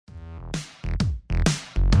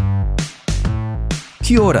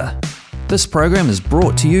Kia ora. This program is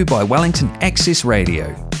brought to you by Wellington Access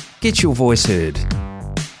Radio. Get your voice heard.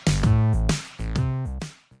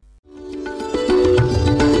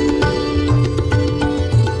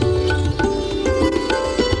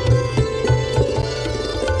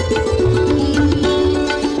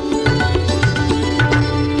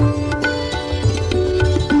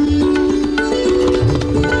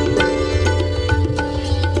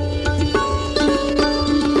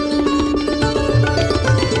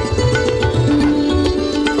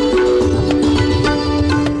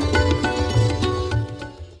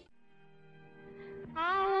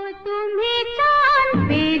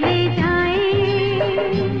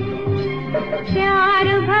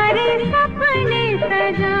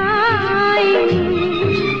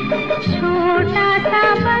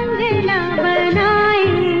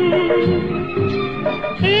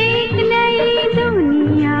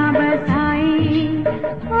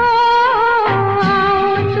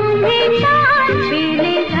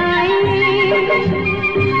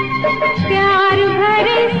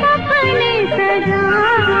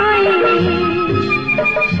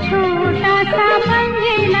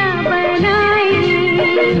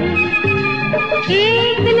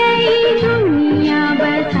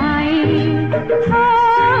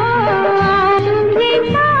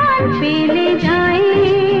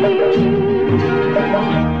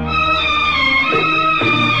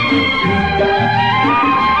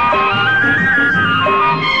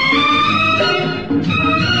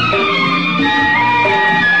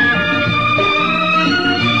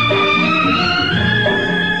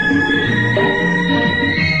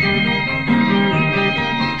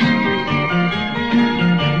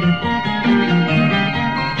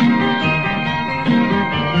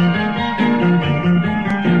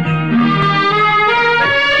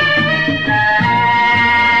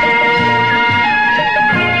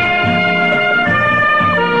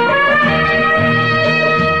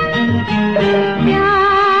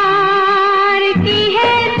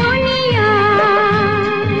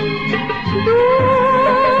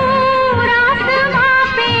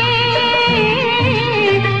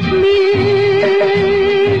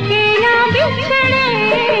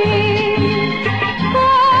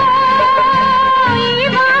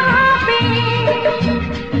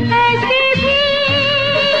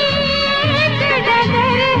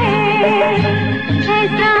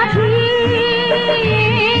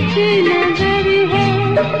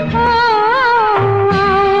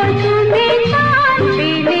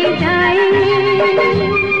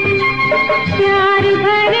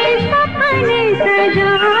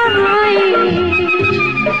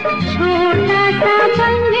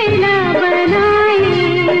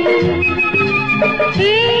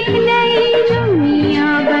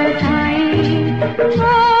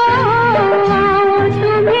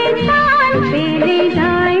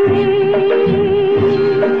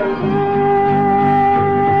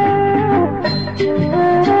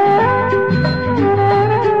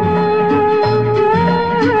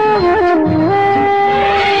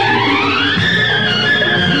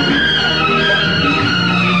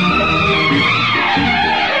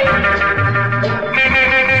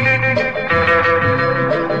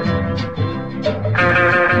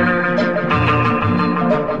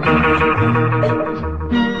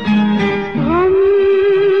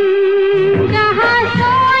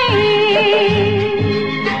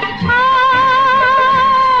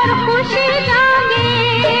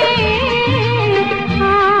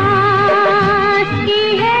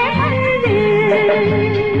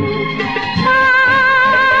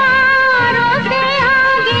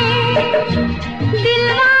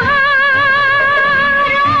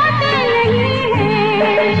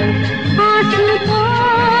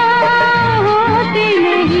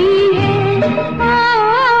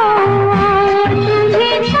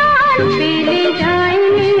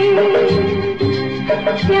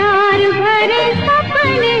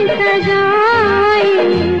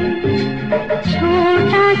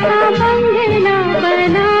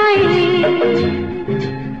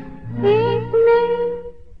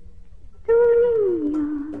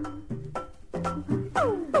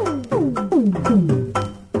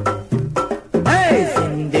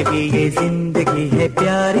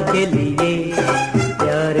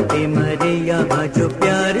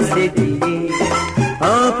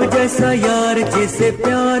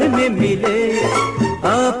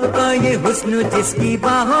 जिसकी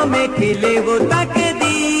बाहों में खिले वो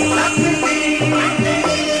तकदीर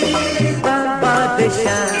का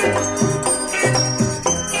बादशाह,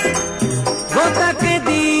 वो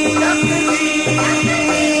तकदीर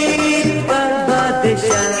का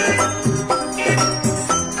बादशाह।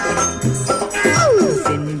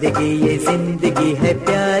 कि ये जिंदगी है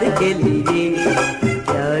प्यार के लिए,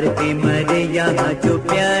 प्यार पे मरे यहाँ जो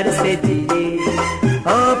प्यार से जिए।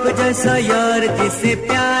 आप जैसा यार जिसे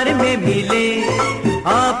प्यार में मिले,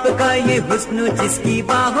 आपका ये हुस्न जिसकी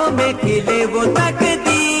बाहों में खिले, वो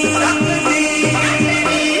तकदीर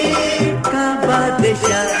का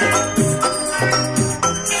बादशाह,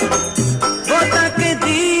 वो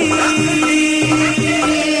तकदीर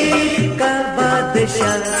का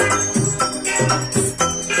बादशाह।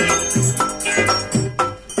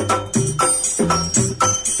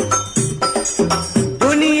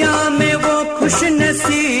 दुनिया में वो खुश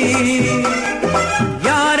नसीब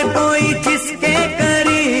यार कोई जिसके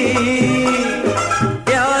करीब,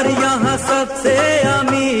 प्यार यहाँ सबसे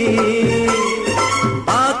अमीर,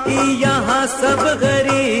 बाकी यहाँ सब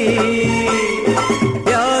गरीब।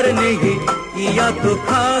 प्यार नहीं किया तो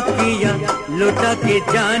खा किया, लुटा के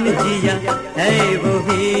जान जिया है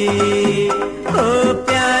वही। ओ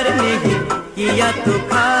प्यार नहीं किया तो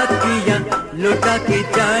खा किया, लुटा के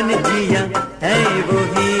जान जिया है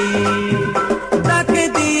वही।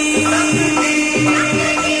 तकदीर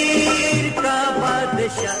का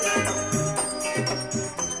बादशाह,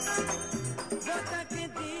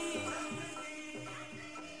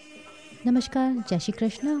 નમસ્કાર, જય શ્રી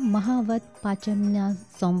કૃષ્ણ. મહાવત પાંચમના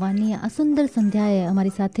સોમવારની આ સુંદર સંધ્યાએ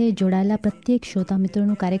અમારી સાથે જોડાયેલા પ્રત્યેક શ્રોતા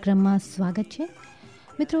મિત્રોનું કાર્યક્રમમાં સ્વાગત છે.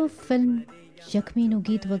 મિત્રો, ફિલ્મ જખ્મીનું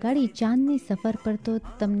ગીત વગાડી ચાંદની સફર પર તો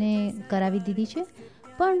તમને કરાવી દીધી છે,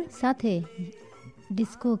 પણ સાથે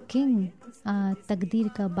ડિસ્કો કિંગ તકદીર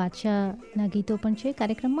કા બાદશાહના ગીતો પણ છે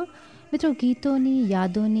કાર્યક્રમમાં. મિત્રો, ગીતોની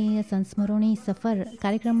યાદોની સંસ્મરણોની સફર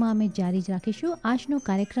કાર્યક્રમમાં અમે જારી જ રાખીશું. આજનો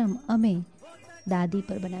કાર્યક્રમ અમે દાદી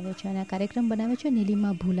પર બનાવ્યો છે અને આ કાર્યક્રમ બનાવ્યો છે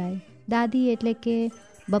નીલિમા ભુલાએ. દાદી એટલે કે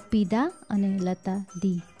બપ્પી દા અને લતા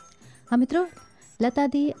દી. હા મિત્રો, લતા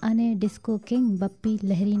દી અને ડિસ્કો કિંગ બપ્પી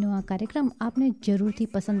લહેરીનો આ કાર્યક્રમ આપને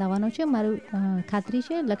જરૂરથી પસંદ આવવાનો છે, મારું ખાતરી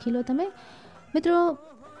છે. લખી લો તમે. મિત્રો,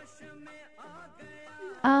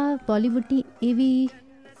 આ બોલિવૂડની એવી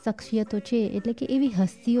શખ્સિયતો છે, એટલે કે એવી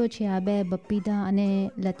હસ્તીઓ છે આ બે, બપ્પીદા અને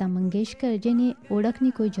લતા મંગેશકર, જેની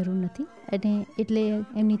ઓળખની કોઈ જરૂર નથી અને એટલે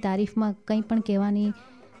એમની તારીફમાં કંઈ પણ કહેવાની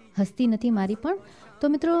હસ્તી નથી મારી પણ. તો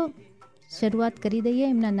મિત્રો, શરૂઆત કરી દઈએ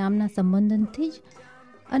એમના નામના સંબોધનથી જ.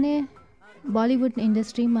 અને બોલિવૂડ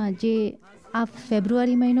ઇન્ડસ્ટ્રીમાં જે આ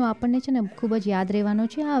ફેબ્રુઆરી મહિનો આપણને છે ને ખૂબ જ યાદ રહેવાનો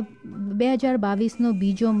છે. આ 2022નો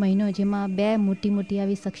બીજો મહિનો, જેમાં બે મોટી મોટી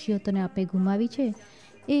આવી શખ્સિયતોને આપણે ગુમાવી છે,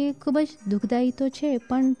 એ ખૂબ જ દુઃખદાયી તો છે,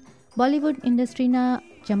 પણ બોલિવૂડ ઇન્ડસ્ટ્રીના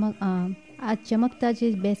આ ચમકતા જે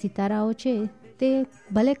બે સિતારાઓ છે તે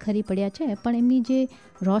ભલે ખરી પડ્યા છે, પણ એમની જે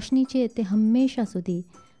રોશની છે તે હંમેશા સુધી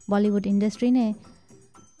બોલિવૂડ ઇન્ડસ્ટ્રીને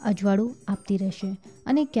અજવાળું આપતી રહેશે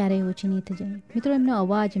અને ક્યારેય ઓછી નહીં થઈ જાય. મિત્રો, એમનો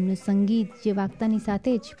અવાજ, એમનું સંગીત જે વાગતાની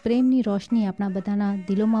સાથે જ પ્રેમની રોશની આપણા બધાના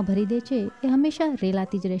દિલોમાં ભરી દે છે, એ હંમેશા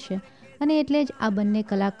રેલાતી જ રહેશે. અને એટલે જ આ બંને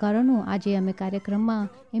કલાકારોનું આજે અમે કાર્યક્રમમાં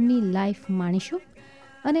એમની લાઈફ માણીશું.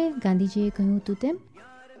 અને ગાંધીજીએ કહ્યું હતું તેમ,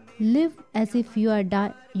 live as if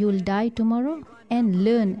you'll die tomorrow and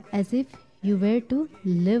learn as if you were to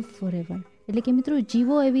live forever. એટલે કે મિત્રો,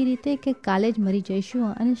 જીવો એવી રીતે કે કાલે જ મરી જઈશું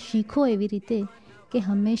અને શીખો એવી રીતે કે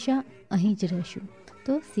હંમેશા અહીં જ રહીશું.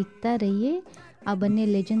 તો શીખતા રહીએ આ બંને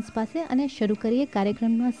લેજન્ડ્સ પાસે અને શરૂ કરીએ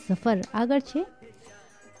કાર્યક્રમના સફર. આગળ છે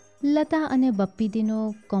લતા અને બપ્પીદીનો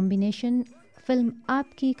કોમ્બિનેશન ફિલ્મ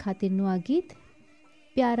આપકી ખાતિરનું આ ગીત,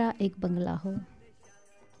 પ્યારા એક બંગલા હો.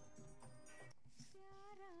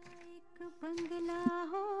 बंगला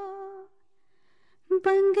हो,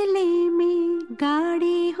 बंगले में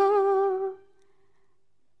गाड़ी हो,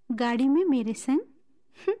 गाड़ी में मेरे संग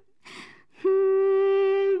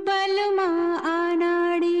बलमा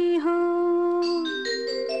आनाड़ी हो.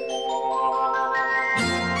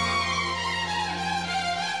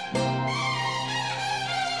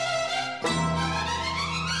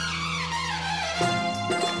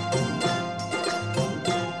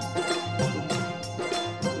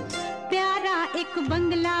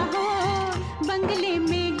 बंगला हो, बंगले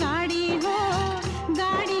में गाड़ी हो,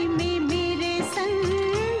 गाड़ी में मेरे संग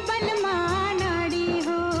बलमा नाड़ी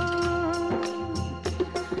हो.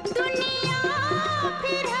 दुनिया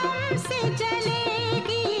फिर हमसे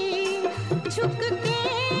चलेगी, झुक के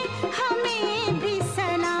हमें भी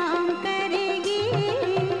सलाम करेगी.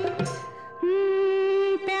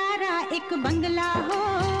 प्यारा एक बंगला हो,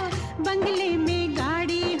 बंगले में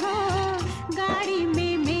गाड़ी हो, गाड़ी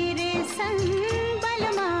में मेरे संग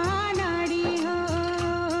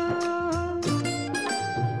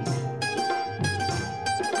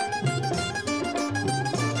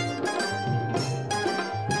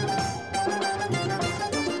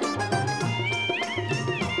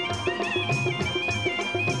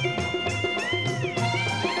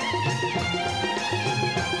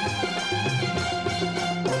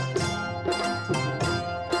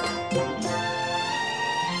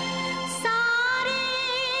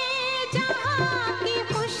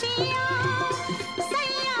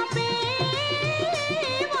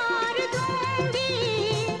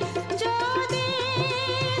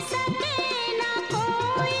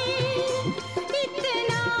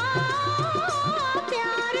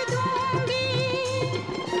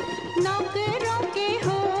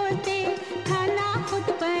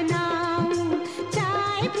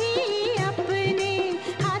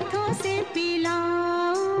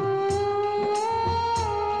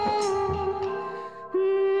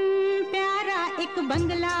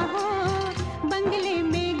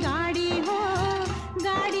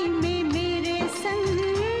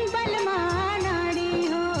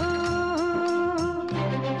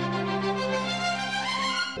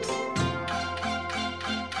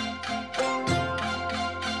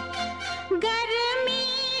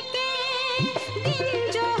दिन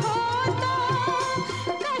जो हो तो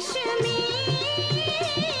कश्मीर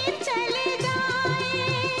चले जाए।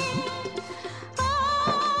 ओ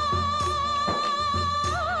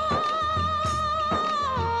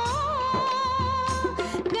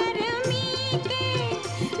गर्मी के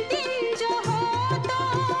दिन जो हो तो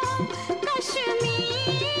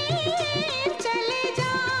कश्मीर चले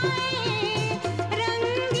जाए।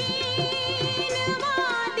 रंगीन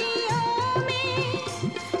वादियों में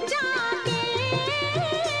जाके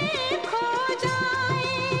खो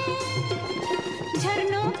जाए।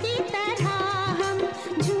 झरनों की तरह हम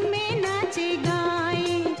झूमे नाचे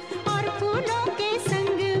गाए और फूलों के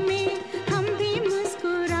संग में हम भी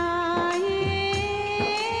मुस्कुराए।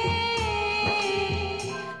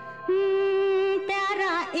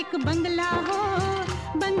 प्यारा एक बंगला हो,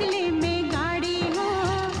 बंगले में गाड़ी हो,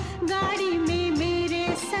 गाड़ी में मेरे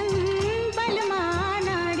संग बलमा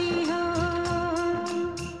नाड़ी हो।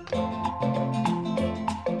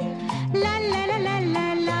 ला ला ला ला ला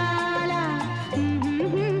ला ला,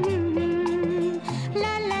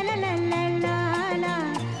 ला ला ला ला ला ला ला।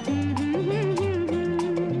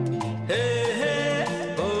 हे हे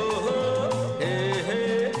हो हे हे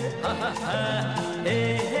हा हा हा हे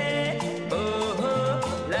हे हो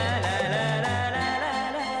ला ला ला ला ला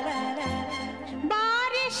ला ला ला।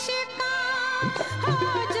 बारिश का हो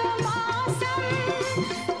जो मौसम,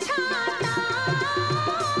 छाता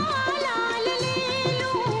लाल ले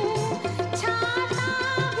लूं, छाता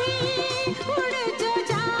भी उड़ जो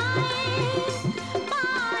जाए,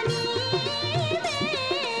 पानी में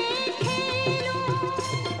खेलूं।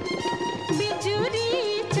 बिजुली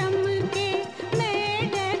चमके मैं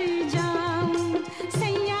डर जाऊं,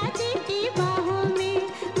 सैया जी की बाहों में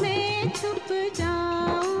मैं छुप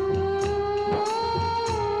जाऊं।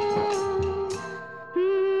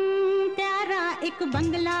 प्यारा एक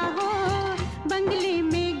बंगला हो, बंगले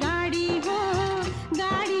में गाड़ी हो,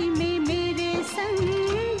 गाड़ी में मेरे संग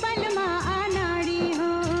बलमा अनाड़ी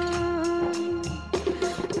हो।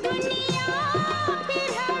 दुनिया फिर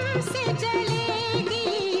हमसे चलेगी,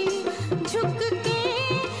 झुक के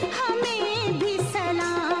हमें भी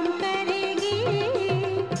सलाम करेगी।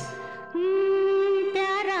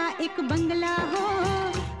 प्यारा एक बंगला हो,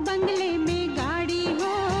 बंगले में गाड़ी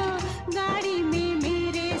हो, गाड़ी में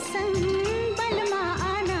मेरे संग बलमा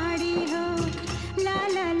अनाड़ी हो। ला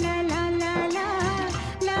ला ला ला ला ला,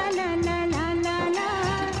 ला ला ला ला ला ला,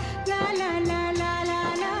 ला ला ला ला ला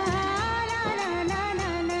ला, ला ला ला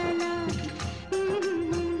ला ला ला।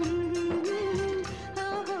 हो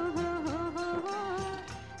हो हो हो हो हो।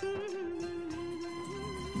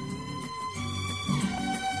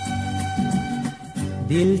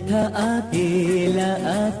 दिल था अकेला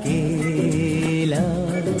अकेला,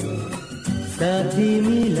 साथी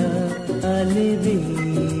मिला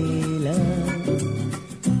अलबेला।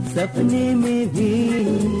 सपने में भी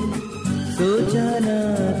सोचा ना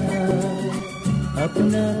था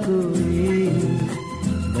अपना कोई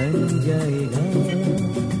बन जाएगा।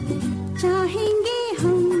 चाहेंगे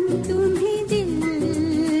हम तुम्हें दिल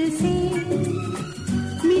से,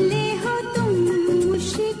 मिले हो तुम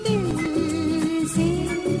मुश्किल से।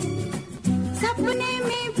 सपने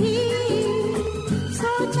में भी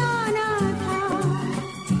सोचा ना था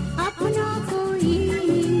अपना कोई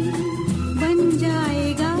बन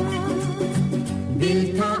जाएगा। दिल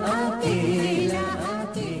था अकेला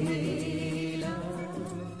अकेला।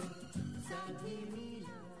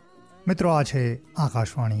 મિત્રો, આ છે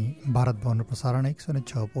આકાશવાણી ભારત ભવનનું પ્રસારણ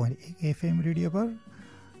 106.1 FM રેડિયો પર.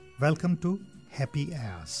 Welcome to happy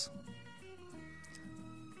hours.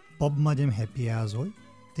 પબમાં જેમ હેપી એર્સ હોય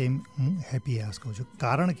તેમ હું હેપી એર્સ કહું છું,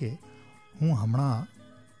 કારણ કે હું હમણાં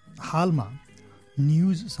હાલમાં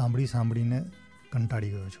ન્યૂઝ સાંભળીને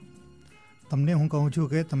કંટાળી ગયો છું. તમને હું કહું છું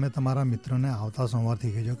કે તમે તમારા મિત્રોને આવતા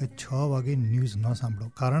સોમવારથી કહેજો કે 6 વાગે ન્યૂઝ ન સાંભળો,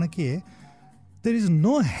 કારણ કે દેર ઇઝ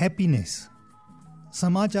નો હેપીનેસ.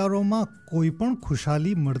 સમાચારોમાં કોઈ પણ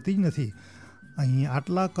ખુશાલી મળતી જ નથી. અહીં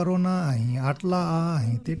આટલા કોરોના, અહીં આટલા આ,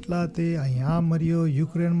 અહીં તેટલા તે, અહીં આ મર્યો,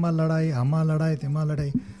 યુક્રેનમાં લડાઈ, આમાં લડાઈ, તેમાં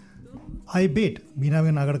લડાઈ. આઈ બેટ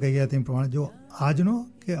બીનાબેન આગળ કહી ગયા તેમ પ્રમાણે જો આજનો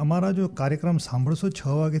કે અમારા જો કાર્યક્રમ સાંભળશો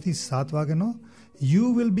 6 વાગ્યાથી 7 વાગ્યાનો, યુ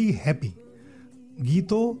વિલ બી હેપી.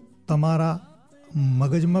 ગીતો તમારા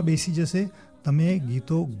મગજમાં બેસી જશે, તમે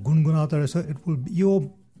ગીતો ગુનગુનાવતા રહેશો. It will your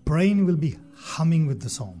brain will be humming with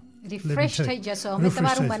the song. Refresh થઈ જશો. અમે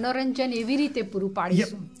તમારું મનોરંજન એવી રીતે પૂરું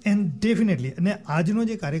પાડીશું. And definitely. અને આજનો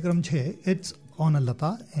જે કાર્યક્રમ છે it's on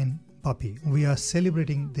Lata and Bappi. We are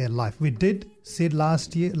celebrating their life. We did said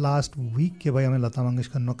last week કે ભાઈ અમે લતા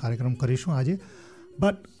મંગેશકરનો કાર્યક્રમ કરીશું આજે,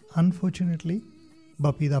 but unfortunately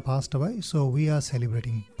Bappida passed away, so we are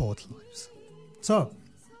celebrating both lives. So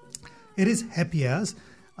it is happy hours.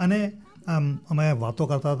 અને અમે વાતો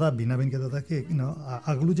કરતા હતા, બીનાબેન કહેતા હતા કે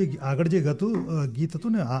આગળ જે ગીત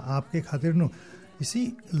હતું ને આપકે ખાતરનું,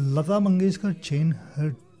 see, Lata Mangeshkar changed her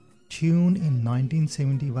tune in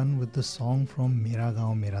 1971 with the song from Mera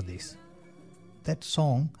Gaon Mera Desh. That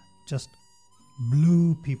song just blew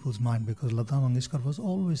people's mind because Lata Mangeshkar was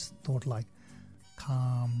always thought like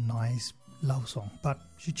calm, nice love song, but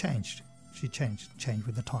she changed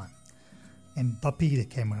with the time, and Papi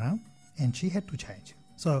came around and she had to change.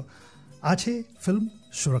 So આ છે film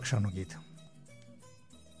સુરક્ષાનું ગીત.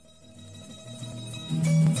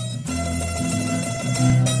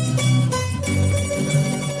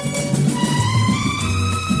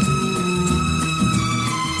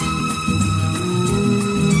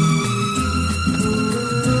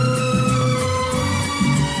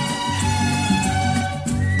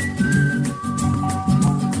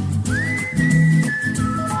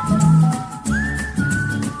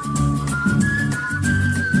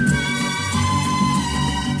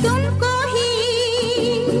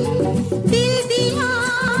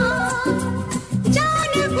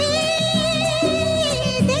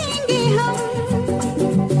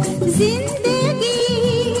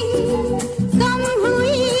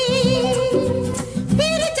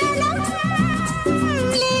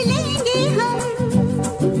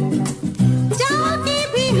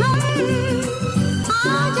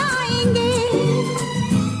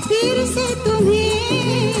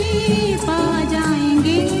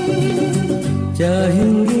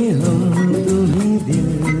 चाहेंगे हम तुम्हें दिल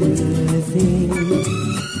से,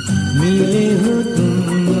 मिले हो तुम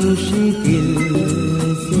मुश्किल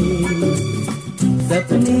से,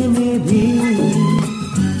 सपने में भी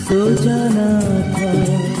सोचा ना था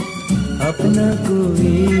अपना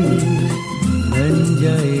कोई बन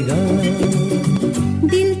जाएगा.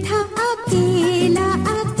 दिल था अकेला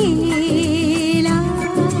अकेला,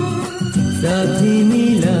 साथी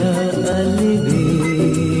मिला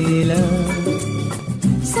अलबेला,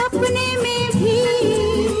 सपने में भी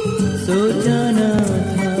सोचा ना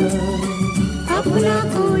था अपना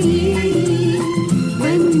कोई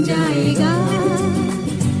बन जाएगा.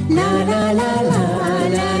 ला ला ला ला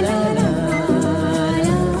ला ला ला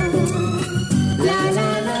ला ला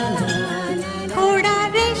ला ला. थोड़ा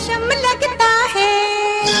रेशम लगता है,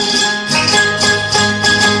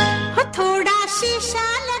 थोड़ा शीशा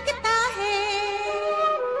लगता है,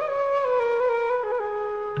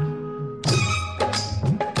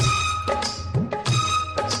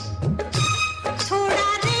 थोड़ा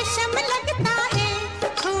रेशम लगता है,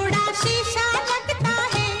 थोड़ा शीशा लगता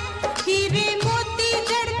है, हीरे मोती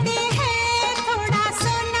जड़ते हैं, थोड़ा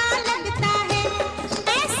सोना लगता है,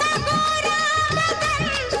 ऐसा गोरा बदन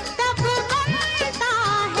तब बनता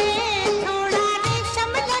है, थोड़ा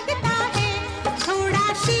रेशम लगता है, थोड़ा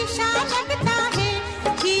शीशा लगता है,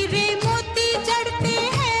 हीरे मोती जड़ते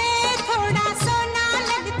हैं, थोड़ा सोना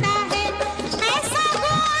लगता है, ऐसा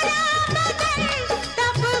गोरा बदन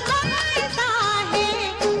तब बनता है,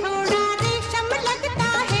 थोड़ा रेशम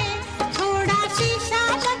लगता है, थोड़ा शीशा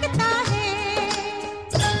लगता है.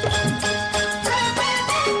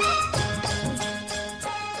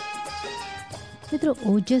 મિત્રો,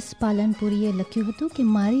 ઓજસ પાલનપુરીએ લખ્યું હતું કે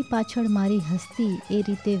મારી પાછળ મારી હસ્તી એ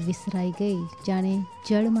રીતે વિસરાઈ ગઈ, જાણે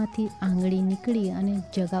જળમાંથી આંગળી નીકળી અને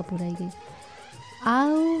જગા પુરાઈ ગઈ. આ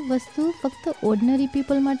વસ્તુ ફક્ત ઓર્ડિનરી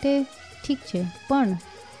પીપલ માટે ઠીક છે, પણ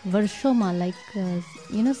વર્ષોમાં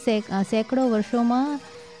સેંકડો વર્ષોમાં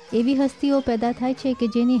એવી હસ્તીઓ પેદા થાય છે કે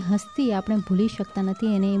જેની હસ્તી આપણે ભૂલી શકતા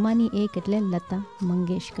નથી, અને એમાંની એક એટલે લતા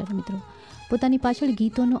મંગેશકર. મિત્રો, પોતાની પાછળ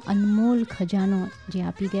ગીતોનો અનમોલ ખજાનો જે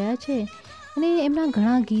આપી ગયા છે, અને એમના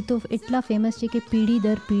ઘણા ગીતો એટલા ફેમસ છે કે પેઢી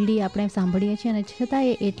દર પેઢી આપણે સાંભળીએ છીએ, અને છતાં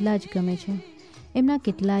એ એટલા જ ગમે છે. એમના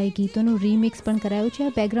કેટલાય ગીતોનું રીમિક્સ પણ કરાયું છે.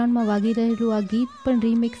 બેકગ્રાઉન્ડમાં વાગી રહેલું આ ગીત પણ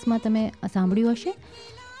રીમિક્સમાં તમે સાંભળ્યું હશે.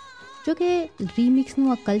 જોકે રીમિક્સનું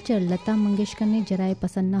આ કલ્ચર લતા મંગેશકરને જરાય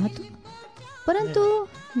પસંદ ન હતું, પરંતુ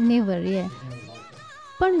નેવર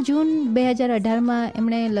પણ જૂન 2018માં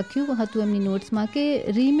એમણે લખ્યું હતું એમની નોટ્સમાં કે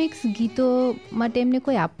રીમિક્સ ગીતો માટે એમને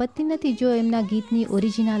કોઈ આપત્તિ નથી જો એમના ગીતની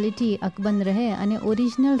ઓરિજિનાલિટી અકબંધ રહે અને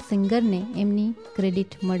ઓરિજિનલ સિંગરને એમની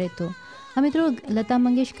ક્રેડિટ મળે તો. હા મિત્રો, લતા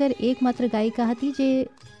મંગેશકર એકમાત્ર ગાયિકા હતી જે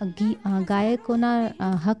ગાયકોના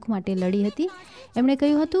હક માટે લડી હતી. એમણે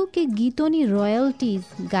કહ્યું હતું કે ગીતોની રોયલ્ટીઝ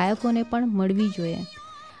ગાયકોને પણ મળવી જોઈએ.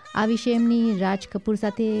 આ વિશે એમની રાજ કપૂર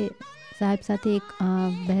સાહેબ સાથે એક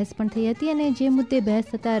બહેસ પણ થઈ હતી, અને જે મુદ્દે બહેસ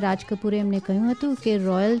થતાં રાજ કપૂરે એમને કહ્યું હતું કે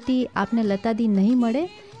રોયલ્ટી આપને લતાજી નહીં મળે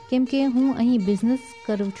કેમ કે હું અહીં બિઝનેસ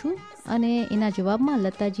કરું છું. અને એના જવાબમાં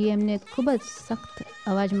લતાજીએ એમને ખૂબ જ સખ્ત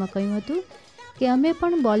અવાજમાં કહ્યું હતું કે અમે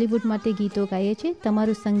પણ બોલિવૂડ માટે ગીતો ગાઈએ છીએ,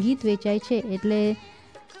 તમારું સંગીત વેચાય છે એટલે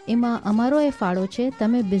એમાં અમારો એ ફાળો છે,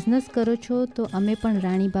 તમે બિઝનેસ કરો છો તો અમે પણ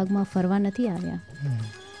રાણીબાગમાં ફરવા નથી આવ્યા.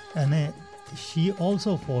 અને she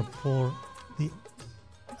also fought for the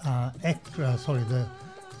the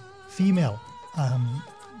female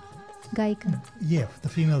ગાયિકા.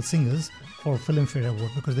 the female singers for Filmfare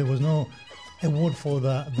Award because there was no award for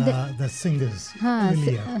the singers.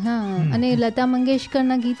 અને લતા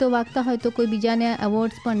મંગેશકરના ગીતો વાગતા હોય તો કોઈ બીજાને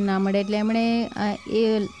એવોર્ડ્સ પણ ના મળે, એટલે એમણે એ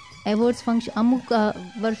એવોર્ડ્સ ફંક્શન અમુક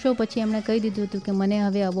વર્ષો પછી એમણે કહી દીધું હતું કે મને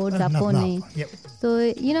હવે એવોર્ડ્સ આપો નહીં. તો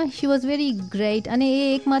શી વોઝ વેરી ગ્રેટ. અને એ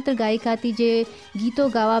એકમાત્ર ગાયિકા હતી જે ગીતો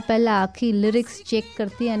ગાવા પહેલાં આખી લિરિક્સ ચેક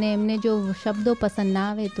કરતી અને એમને જો શબ્દો પસંદ ના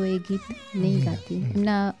આવે તો એ ગીત નહીં ગાતી.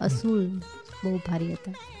 એમના અસૂલ બહુ ભારી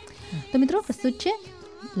હતા. તો મિત્રો, પ્રસ્તુત છે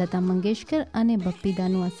લતા મંગેશકર અને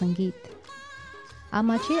બપ્પીદાનું આ સંગીત.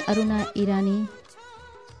 આમાં છે અરુણા ઈરાની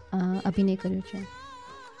અભિનય કર્યો છે.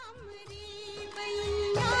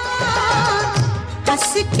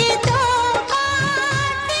 हंस के दो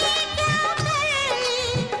बातें क्या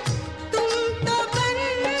करें, तुम तो बन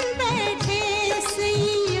बैठे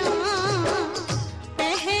सैयां,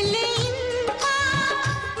 पहले इनका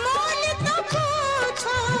मोल तो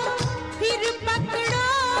पूछो, फिर पकड़ो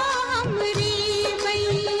हमरी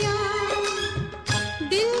मैया.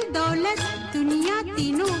 दिल दौलत दुनिया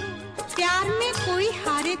तीनों प्यार में कोई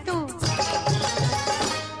हारे तो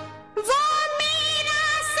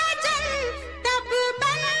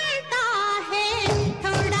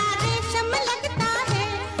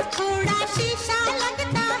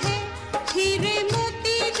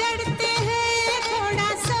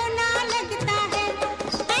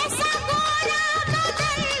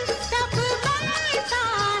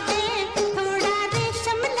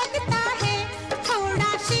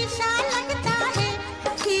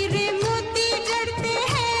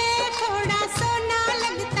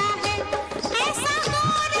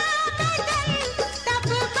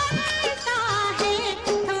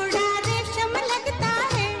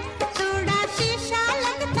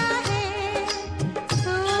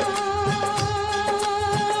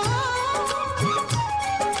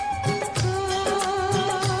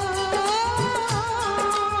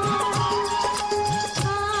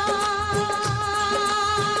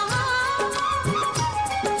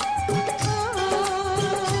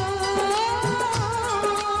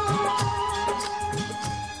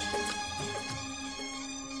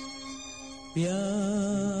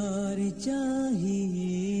प्यार चाहिए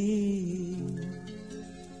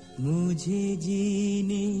मुझे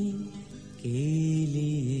जीने के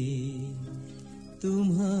लिए,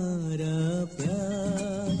 तुम्हारा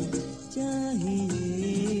प्यार चाहिए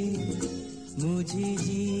मुझे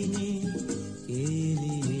जीने के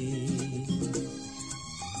लिए,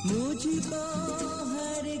 मुझको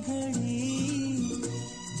हर घड़ी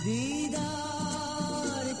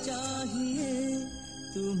दीदार चाहिए,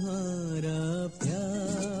 तुम्हारा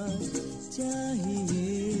प्यार चाहिए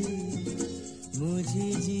मुझे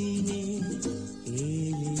जीने के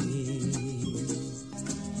लिए.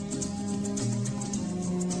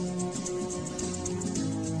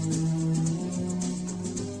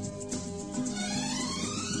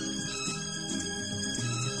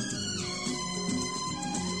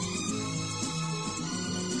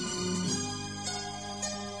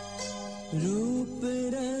 रूप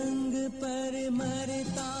रंग पर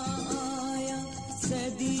मरता आया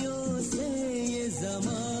सदियों से ये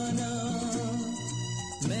जमाना,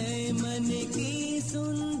 मैं मन की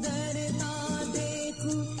सुंदरता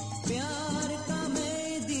देखूं प्यार का मैं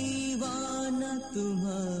दीवाना,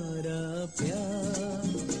 तुम्हारा प्यार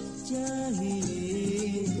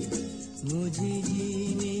चाहिए मुझे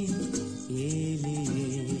जीने के लिए.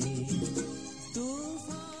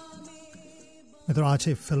 મિત્રો, આ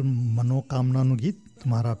છે ફિલ્મ મનોકામનાનું ગીત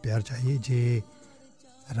તમારા પ્યાર ચાહીએ, જે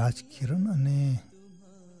રાજકિરણ અને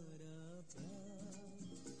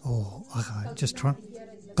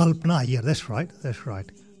કલ્પના અય્યર, ધેટ્સ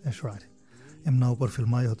રાઇટ એમના ઉપર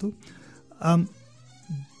ફિલ્માયું હતું.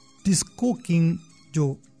 ડિસ્કો કિંગ જો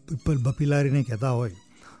બપીલારીને કહેતા હોય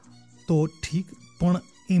તો ઠીક, પણ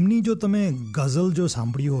એમની જો તમે ગઝલ જો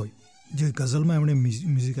સાંભળી હોય, જે ગઝલમાં એમણે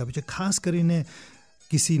મ્યુઝિક આપ્યું છે, ખાસ કરીને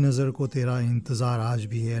किसी नज़र को तेरा इंतज़ार आज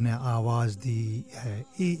भी है અને આવાજ દી હૈ,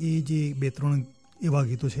 એ જે બે ત્રણ એવા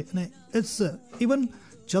ગીતો છે. અને ઇટ્સ ઇવન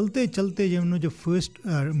ચલતે ચલતે જેમનું જે ફર્સ્ટ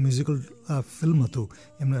મ્યુઝિકલ ફિલ્મ હતું,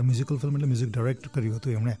 એમને મ્યુઝિકલ ફિલ્મ એટલે મ્યુઝિક ડાયરેક્ટ કર્યું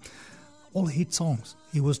હતું એમણે, all hit songs.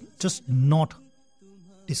 He was just not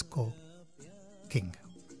disco king.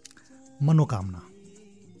 મનોકામના.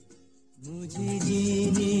 मुझे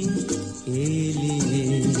जीने के लिए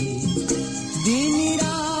दिन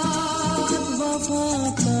रात वफा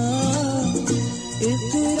का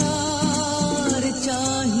इकरार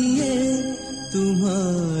चाहिए,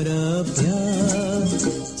 तुम्हारा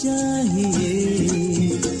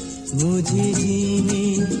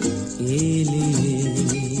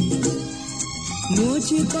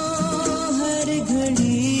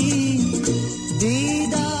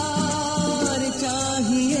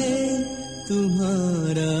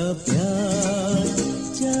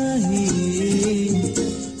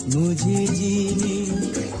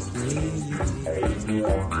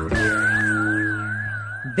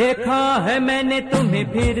मैंने तुम्हें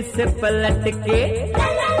फिर से पलट के,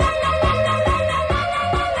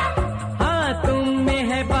 हाँ तुम में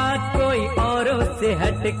है बात कोई औरों से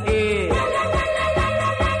हटके।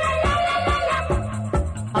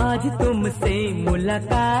 आज तुमसे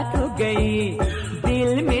मुलाकात हो गई,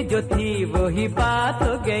 दिल में जो थी वो ही बात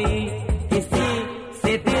हो गई, किसी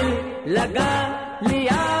से दिल लगा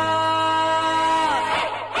लिया।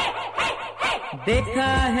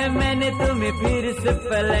 देखा है मैंने तुम्हें फिर से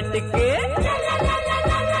पलट के,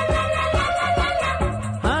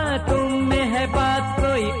 हाँ तुम में है बात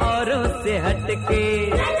कोई औरों से हटके।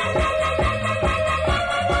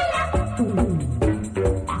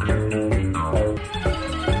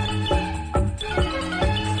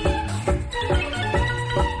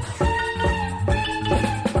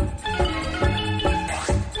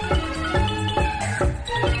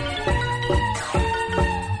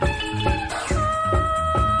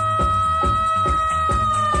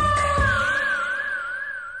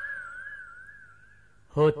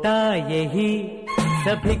 होता यही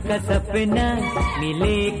सभी का सपना,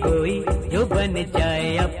 मिले कोई जो बन जाए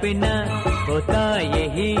अपना। होता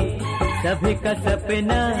यही सभी का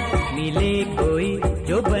सपना, मिले कोई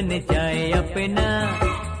जो बन जाए अपना।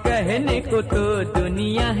 कहने को तो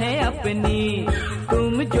दुनिया है अपनी,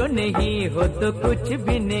 तुम जो नहीं हो तो कुछ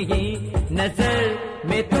भी नहीं, नजर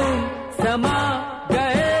में तुम समा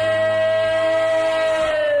गए।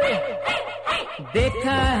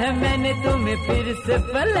 देखा है मैंने तुम्हें फिर से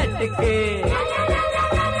पलट के,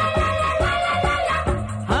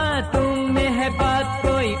 हाँ तुम में है बात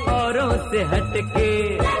कोई औरों से हटके।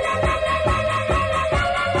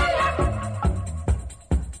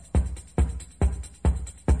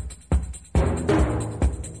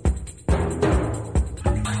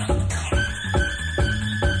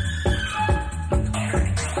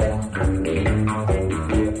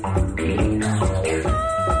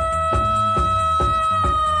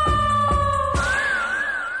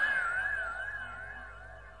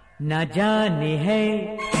 ना जाने है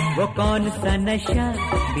वो कौन सा नशा,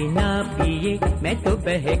 बिना पिए मैं तो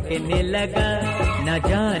बहकने लगा। ना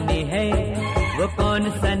जाने है वो कौन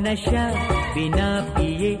सा नशा, बिना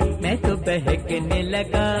पिए मैं तो बहकने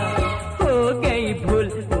लगा। हो गई भूल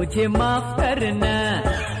मुझे माफ करना,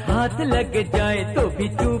 हाथ लग जाए तो भी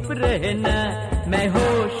चुप रहना। मैं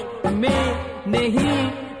होश में नहीं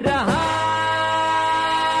रहा,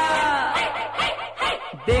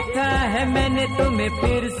 देखा है मैंने तुम्हें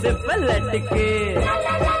फिर से पलट के।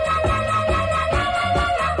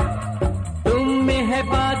 तुम में है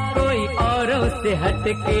बात कोई औरों से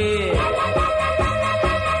हटके।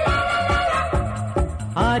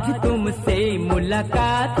 आज तुमसे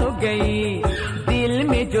मुलाकात हो गई, दिल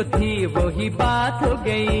में जो थी वो ही बात हो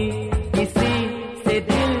गई, किसी से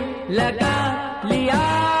दिल लगा लिया।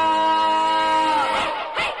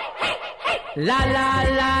 ला ला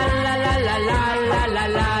ला ला ला ला ला ला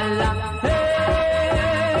ला ला, हे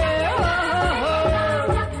हो हो,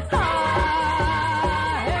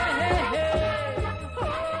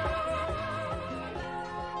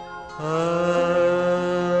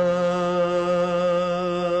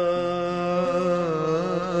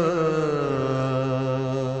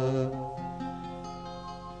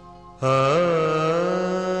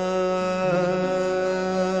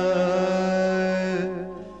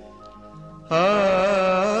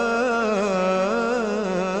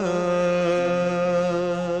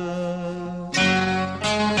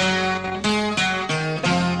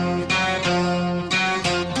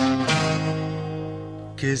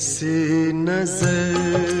 किसी नजर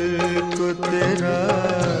को तेरा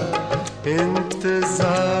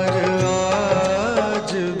इंतजार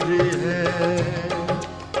आज भी है,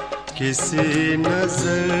 किसी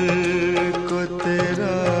नजर को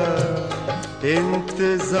तेरा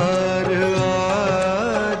इंतजार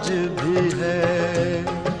आज भी है।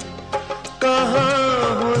 कहाँ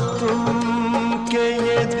हो तुम के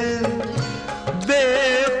ये दिल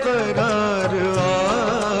बेकरार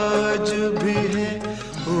आज भी है।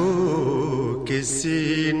 किसी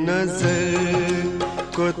नजर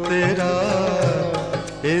को तेरा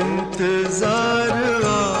इंतजार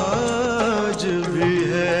आज भी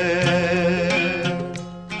है।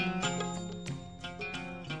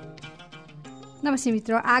 નમસ્તે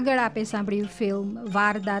મિત્રો, આગળ આપે સાંભળ્યું ફિલ્મ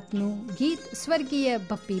વારદાતનું ગીત સ્વર્ગીય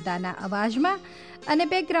બપ્પીદાના અવાજમાં, અને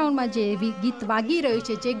બેકગ્રાઉન્ડમાં જે ગીત વાગી રહ્યું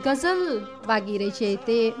છે, જે ગઝલ વાગી રહી છે,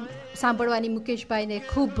 તે સાંભળવાની મુકેશભાઈને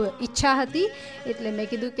ખૂબ ઈચ્છા હતી, એટલે મેં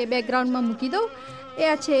કીધું કે બેકગ્રાઉન્ડમાં મૂકી દઉં. એ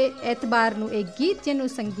આ છે એતબારનું એક ગીત, જેનું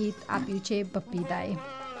સંગીત આપ્યું છે બપ્પીદાએ.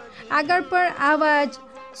 આગળ પણ આવા જ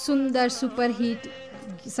સુંદર સુપરહિટ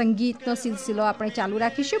સંગીતનો સિલસિલો આપણે ચાલુ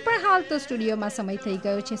રાખીશું, પણ હાલ તો સ્ટુડિયોમાં સમય થઈ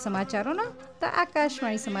ગયો છે સમાચારોનો. તો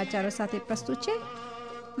આકાશવાણી સમાચારો સાથે પ્રસ્તુત છે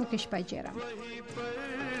મુકેશભાઈ જયરામ.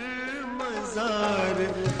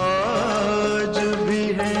 आज भी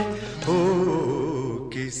है हो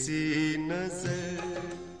किसी नजर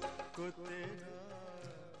को तेरा.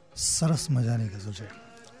 સરસ મજાની ગઝલ છે,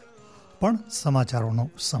 પણ સમાચારોનો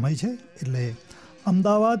સમય છે એટલે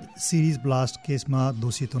અમદાવાદ સિરીઝ બ્લાસ્ટ કેસમાં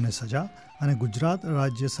દોષિતોને સજા અને ગુજરાત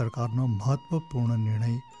રાજ્ય સરકારનો મહત્વપૂર્ણ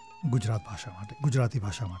નિર્ણય ગુજરાતી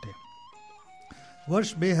ભાષા માટે.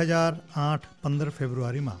 વર્ષ 2008 15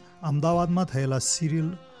 ફેબ્રુઆરીમાં અમદાવાદમાં થયેલા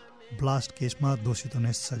સિરીઝ બ્લાસ્ટ કેસમાં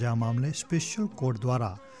દોષિતોને સજા મામલે સ્પેશિયલ કોર્ટ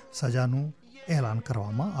દ્વારા સજાનું એલાન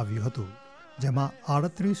કરવામાં આવ્યું હતું, જેમાં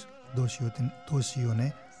 38 દોષીઓને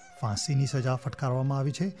ફાંસીની સજા ફટકારવામાં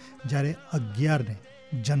આવી છે, જ્યારે 11ને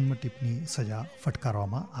જન્મટીપની સજા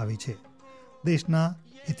ફટકારવામાં આવી છે. દેશના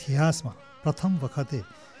ઇતિહાસમાં પ્રથમ વખતે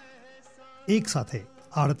એક સાથે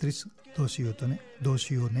 38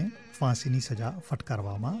 દોષીઓને ફાંસીની સજા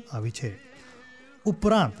ફટકારવામાં આવી છે.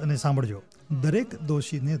 ઉપરાંત, અને સાંભળજો, દરેક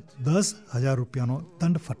દોષીને 10,000 રૂપિયાનો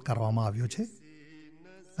દંડ ફટકારવામાં આવ્યો છે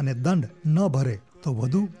અને દંડ ન ભરે તો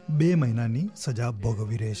વધુ 2 મહિનાની સજા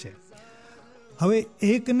ભોગવવી રહેશે. હવે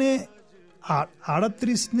એકને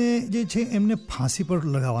 38ને જે છે એમને ફાંસી પર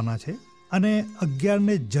લગાવવાના છે અને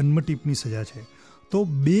 11ને જન્મટીપની સજા છે, તો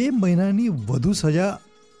 2 મહિનાની વધુ સજા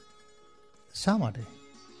શા માટે?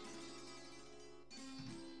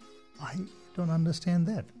 I don't understand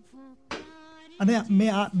that. અને મેં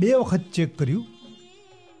આ 2 વખત ચેક કર્યું,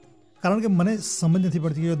 કારણ કે મને સમજ નથી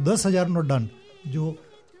પડતી કે 10,000નો દંડ જો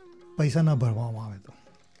પૈસા ન ભરવામાં આવે તો,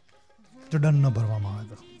 જો દંડ ન ભરવામાં આવે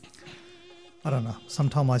તો, I don't know,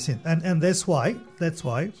 sometime I see, and that's why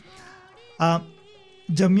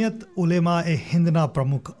Jamiat ઉલેમા એ હિન્દના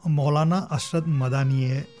પ્રમુખ મૌલાના અશરદ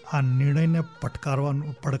મદાનીએ આ નિર્ણયને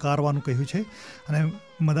પડકારવાનું કહ્યું છે. અને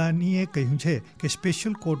મદાનીએ કહ્યું છે કે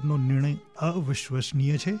સ્પેશિયલ કોર્ટનો નિર્ણય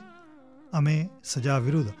અવિશ્વસનીય છે. અમે સજા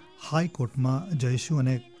વિરુદ્ધ હાઈકોર્ટમાં જઈશું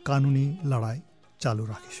અને કાનૂની લડાઈ ચાલુ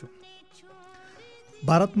રાખીશું.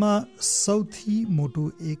 ભારતમાં સૌથી મોટું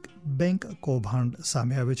એક બેંક કૌભાંડ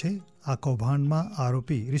સામે આવ્યું છે. આ કૌભાંડમાં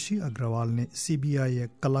આરોપી ઋષિ અગ્રવાલને CBIએ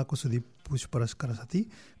કલાકો સુધી પૂછપરછ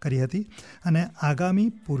કરી હતી અને આગામી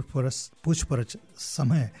પૂછપરછ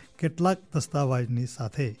સમયે કેટલાક દસ્તાવેજની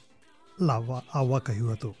સાથે આવવા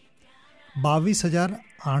કહ્યું હતું.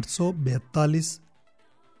 22,842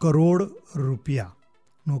 કરોડ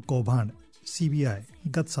રૂપિયાનું કૌભાંડ CBI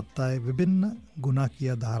ગત સપ્તાહે વિભિન્ન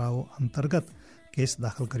ગુનાકીય ધારાઓ અંતર્ગત કેસ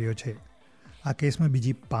દાખલ કર્યો છે. આ કેસમાં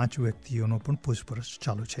બીજી 5 વ્યક્તિઓનો પણ પૂછપરછ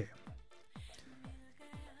ચાલુ છે.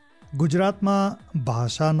 ગુજરાતમાં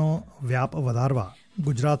ભાષાનો વ્યાપ વધારવા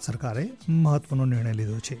ગુજરાત સરકારે મહત્વનો નિર્ણય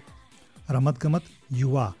લીધો છે. રમતગમત,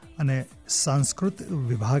 યુવા અને સાંસ્કૃતિક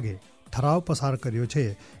વિભાગે ઠરાવ પસાર કર્યો છે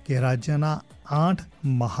કે રાજ્યના 8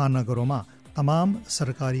 મહાનગરોમાં તમામ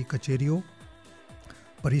સરકારી કચેરીઓ,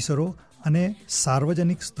 પરિસરો અને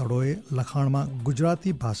સાર્વજનિક સ્થળોએ લખાણમાં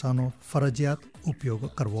ગુજરાતી ભાષાનો ફરજિયાત ઉપયોગ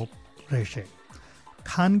કરવો રહેશે.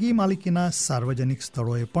 ખાનગી માલિકીના સાર્વજનિક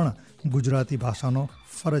સ્થળોએ પણ ગુજરાતી ભાષાનો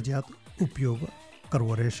ફરજિયાત ઉપયોગ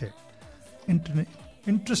કરવો રહેશે.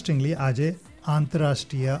 ઇન્ટરેસ્ટિંગલી આજે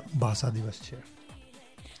આંતરરાષ્ટ્રીય ભાષા દિવસ છે.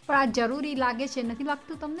 પણ આ જરૂરી લાગે છે, નથી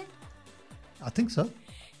લાગતું તમને? I think so.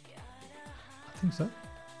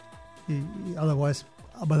 અધરવાઇઝ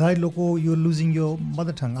બધા લોકો you are losing your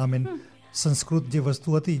mother tongue. I mean Sanskrit જે વસ્તુ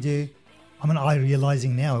હતી, જે I mean I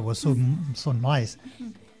realising now it was so nice.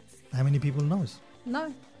 How many people nose? નો.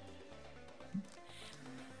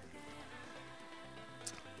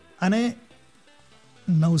 અને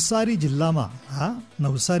નવસારી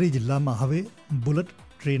જિલ્લામાં હવે બુલેટ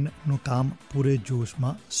ટ્રેનનું કામ પૂરે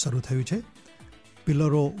જોશમાં શરૂ થયું છે.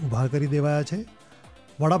 પિલરો ઊભા કરી દેવાયા છે.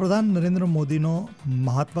 વડાપ્રધાન નરેન્દ્ર મોદીનો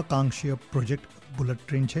મહત્વાકાંક્ષી પ્રોજેક્ટ બુલેટ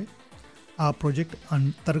ટ્રેન છે. આ પ્રોજેક્ટ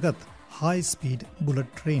અંતર્ગત high speed bullet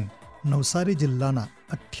train Navsari જિલ્લાના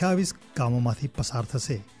 28 ગામોમાંથી પસાર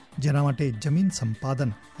થશે, જેના માટે જમીન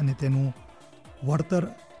સંપાદન અને તેનું વળતર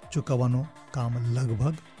ચૂકવવાનું કામ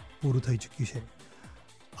લગભગ પૂરું થઈ ચૂક્યું છે.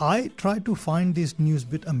 I try to find this news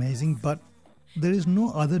bit amazing, but there is no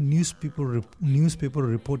other newspaper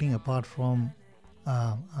reporting apart from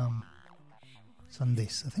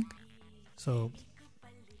Sundays, I think. So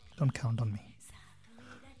don't count on me.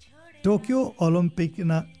 Tokyo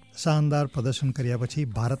ઓલિમ્પિકના શાનદાર પ્રદર્શન કર્યા પછી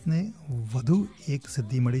ભારતને વધુ એક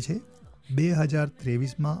સિદ્ધિ મળી છે.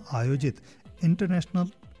 2023માં આયોજિત ઇન્ટરનેશનલ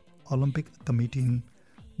ઓલિમ્પિક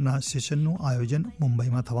કમિટીના સેશનનું આયોજન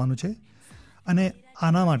મુંબઈમાં થવાનું છે અને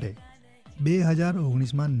આના માટે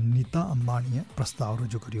 2019માં નીતા અંબાણીએ પ્રસ્તાવ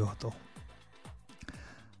રજૂ કર્યો હતો.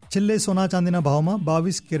 છેલ્લે સોના ચાંદીના ભાવમાં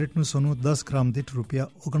 22 કેરેટનું સોનું 10 ગ્રામ દીઠ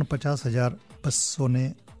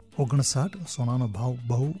 ₹49,259. સોનાનો ભાવ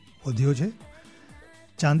બહુ વધ્યો છે.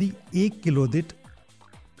 ચાંદી 1 કિલો દીઠ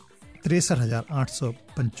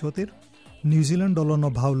 63,875. ન્યૂઝીલેન્ડ ડોલરનો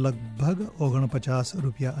ભાવ લગભગ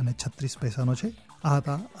 ₹49.36 છે. આ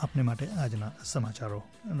હતા આપને માટે આજના સમાચારો.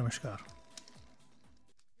 નમસ્કાર.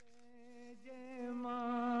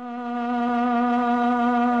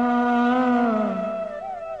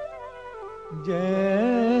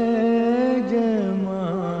 जय जय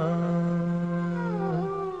मां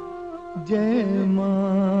जय मां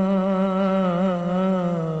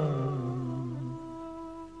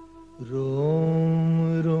रोम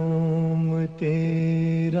रोम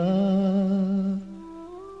तेरा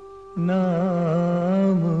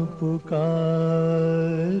नाम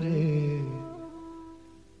पुकारे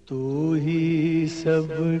तू ही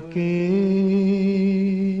सबके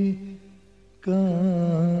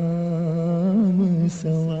काम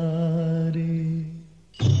सवारे.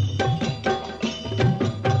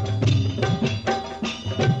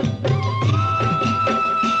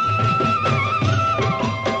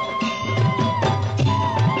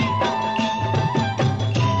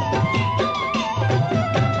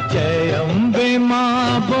 जय अम्बे माँ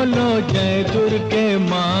बोलो जय दुर्गे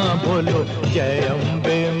माँ बोलो जय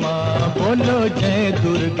अम्बे माँ बोलो जय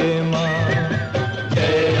दुर्गे माँ.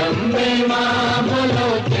 जय अम्बे माँ बोलो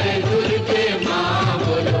जय दुर्गे माँ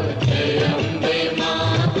बोलो जय अम्बे माँ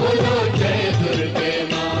बोलो जय दुर्गे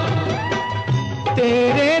माँ.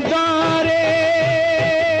 तेरे द्वारे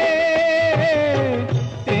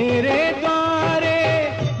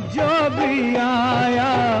जो भी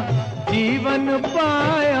आया जीवन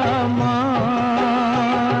पाया माँ.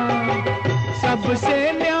 सबसे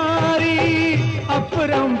न्यारी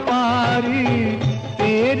अपरंपारी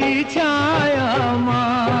तेरी छाया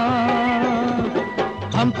माँ.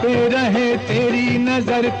 हम पे रहे तेरी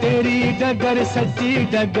नजर तेरी डगर सच्ची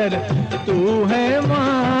डगर तू है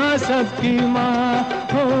माँ सबकी माँ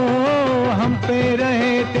हो. हम पे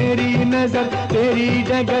रहे तेरी नजर तेरी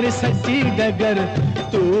डगर सच्ची डगर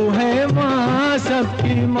तू है माँ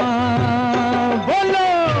सबकी माँ. बोलो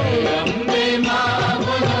अम्बे माँ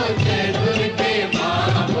बोलो जय दुर्गे माँ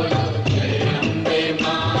बोलो जय अम्बे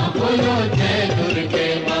माँ बोलो जय दुर्गे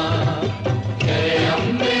माँ. जय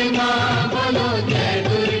अम्बे माँ बोलो जय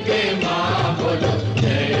दुर्गे माँ बोलो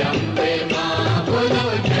जय अम्बे माँ बोलो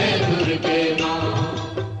जय दुर्गे माँ.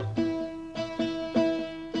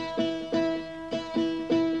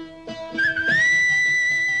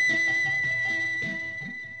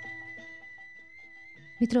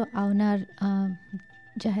 મિત્રો આવનાર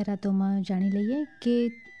જાહેરાતોમાં જાણી લઈએ કે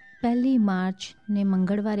 1 માર્ચને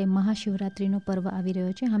મંગળવારે મહાશિવરાત્રિનો પર્વ આવી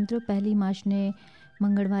રહ્યો છે. મિત્રો 1 માર્ચને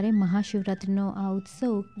મંગળવારે મહાશિવરાત્રિનો આ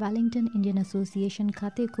ઉત્સવ વેલિંગ્ટન ઇન્ડિયન એસોસિએશન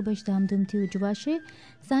ખાતે ખૂબ જ ધામધૂમથી ઉજવાશે.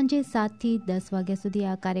 સાંજે 7 થી 10 વાગ્યા સુધી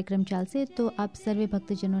આ કાર્યક્રમ ચાલશે. તો આપ સર્વે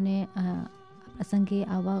ભક્તજનોને પ્રસંગે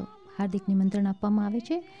આવવા હાર્દિક નિમંત્રણ આપવામાં આવે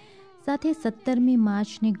છે. સાથે 17મી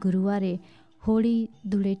માર્ચને ગુરુવારે હોળી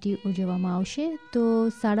ધૂળેટી ઉજવવામાં આવશે. તો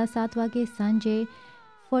 7:30 વાગે સાંજે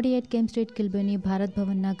 48 કેમ્પ સ્ટ્રીટ કિલ્બર્ની ભારત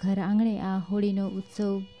ભવનના ઘર આંગણે આ હોળીનો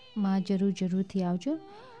ઉત્સવમાં જરૂરથી આવજો.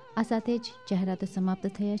 આ સાથે જ જાહેરાતો સમાપ્ત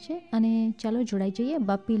થયા છે અને ચાલો જોડાઈ જઈએ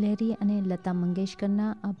બાપી લહેરી અને લતા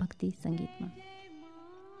મંગેશકરના આ ભક્તિ સંગીતમાં.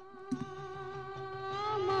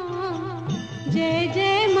 जय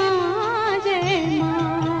जय माँ जय माँ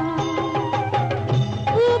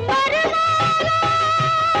ऊपर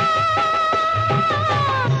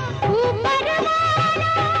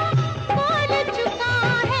बोल चुका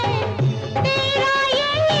है तेरा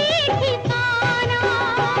यही ठिकाना.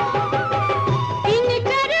 इन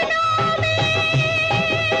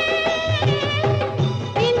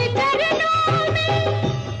चरणों में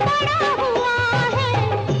पड़ा हुआ है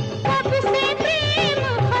कब से प्रेम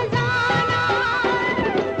खजाना.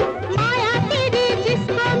 माया तेरी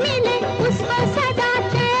जिसको मिले उसको सदा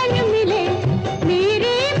चैन मिले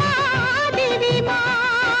मेरी माँ देवी माँ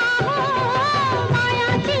हो. माया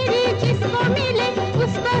तेरी जिसको मिले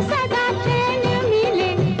उसको सदा चैन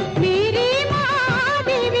मिले मेरी माँ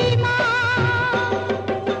देवी माँ.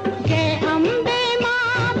 जय अम्बे माँ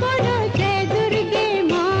बोलो जय दुर्गे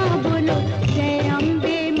माँ बोलो जय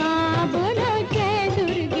अम्बे माँ बोलो जय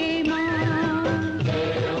दुर्गे माँ. जय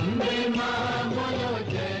अम्बे माँ बोलो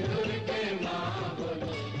जय दुर्गे माँ बोलो.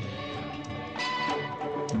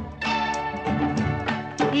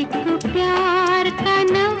 एक प्यार का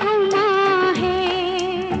नगमा है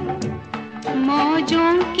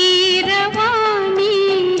मौजों की रवानी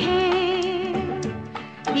है.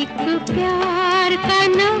 एक प्यार का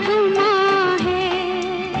नगमा है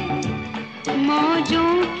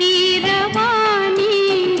मौजों की रवानी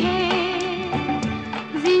है.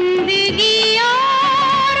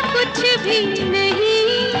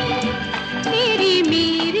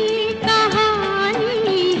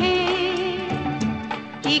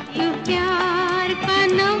 एक प्यार का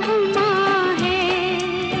नगमा है,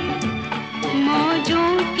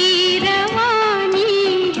 मौजों की रवानी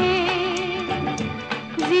है,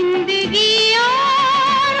 जिंदगी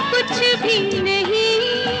और कुछ भी नहीं,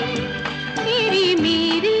 तेरी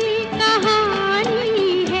मेरी कहानी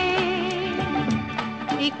है,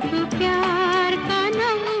 एक प्यार का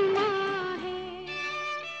नगमा है।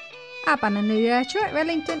 આપ આનંદ લઈ રહ્યા છો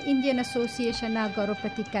વેલિંગ્ટન ઇન્ડિયન એસોસિએશનના ગૌરવ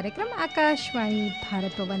પ્રતીક કાર્યક્રમ આકાશવાણી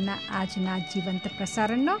ભારત ભવનના આજના જીવંત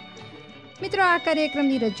પ્રસારણનો. મિત્રો, આ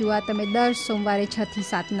કાર્યક્રમની રજૂઆત અમે દર સોમવારે 6 થી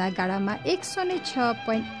 7ના ગાળામાં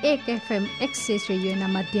 106.1 FM એક્સેસ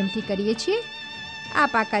રેડિયોના માધ્યમથી કરીએ છીએ.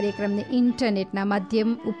 આપ આ કાર્યક્રમને ઇન્ટરનેટના માધ્યમ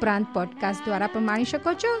ઉપરાંત પોડકાસ્ટ દ્વારા પણ માણી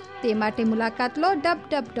શકો છો. તે માટે મુલાકાત લો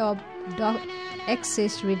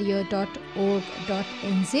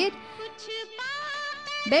www.accessradio.org.nz.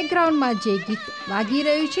 બેકગ્રાઉન્ડમાં જે ગીત વાગી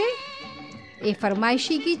રહ્યું છે એ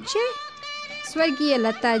ફરમાઈશી ગીત છે. સ્વર્ગીય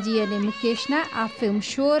લતાજી અને મુકેશના આ ફિલ્મ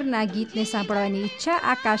શોરના ગીતને સાંભળવાની ઈચ્છા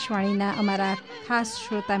આકાશવાણીના અમારા ખાસ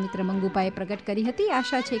શ્રોતા મિત્ર મંગુભાઈએ પ્રગટ કરી હતી.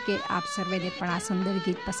 આશા છે કે આપ સર્વેને પણ આ સુંદર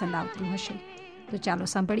ગીત પસંદ આવતું હશે. તો ચાલો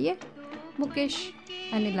સાંભળીએ મુકેશ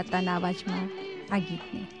અને લતાના અવાજમાં આ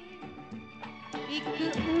ગીતને. एक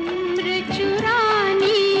उम्र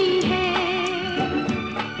चुरानी है,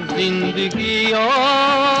 जिंदगी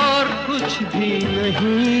और कुछ भी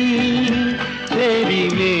नहीं, तेरी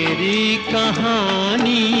मेरी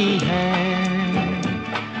कहानी है,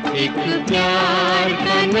 एक प्यार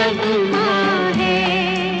का नगमा है.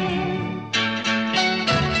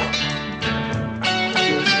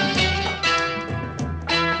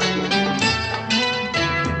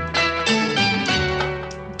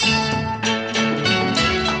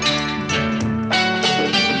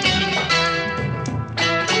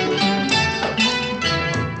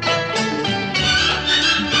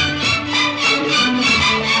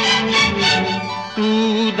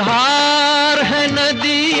 धार है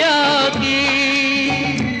नदिया की,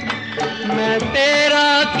 मैं तेरा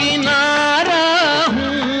किनारा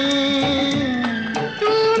हूँ,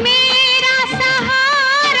 तू मेरा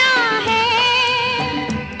सहारा है,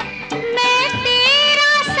 मैं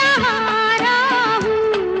तेरा सहारा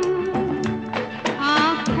हूँ,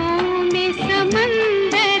 आँखों में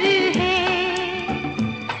समंदर है,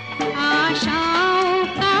 आशाओं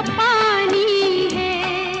का पानी है,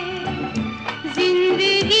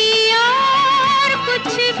 जिंदगी और कुछ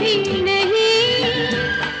भी नहीं,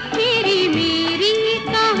 तेरी मेरी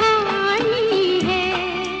कहानी है,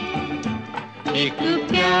 एक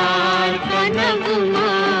प्यार का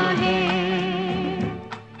नगमा है.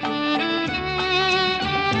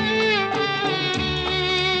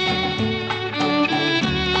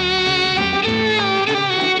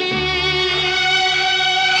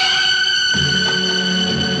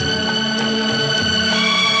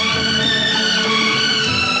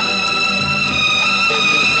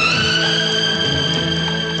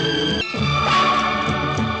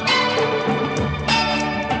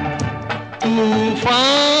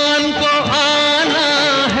 तूफान को आना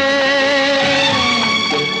है,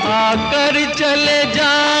 आकर चले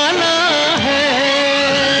जाना है,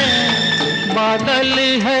 बादल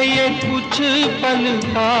है ये कुछ पल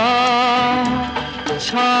का,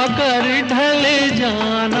 छाकर ढले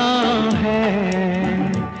जाना है,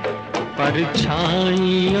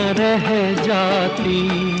 परछाइयाँ रह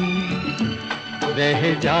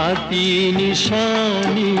जाती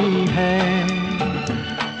निशानी है,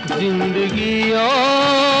 जिंदगी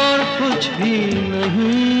और कुछ भी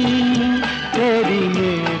नहीं, तेरी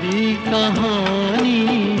मेरी कहानी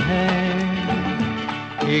है,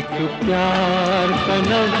 एक प्यार का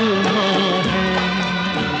नगमा है,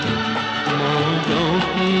 मौजों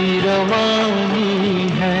की रवानी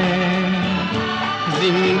है,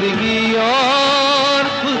 जिंदगी और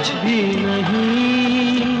कुछ भी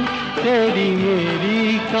नहीं, तेरी मेरी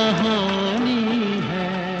कहानी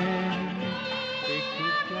है, एक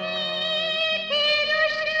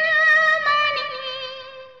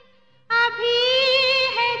अभी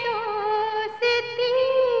है दोस्ती,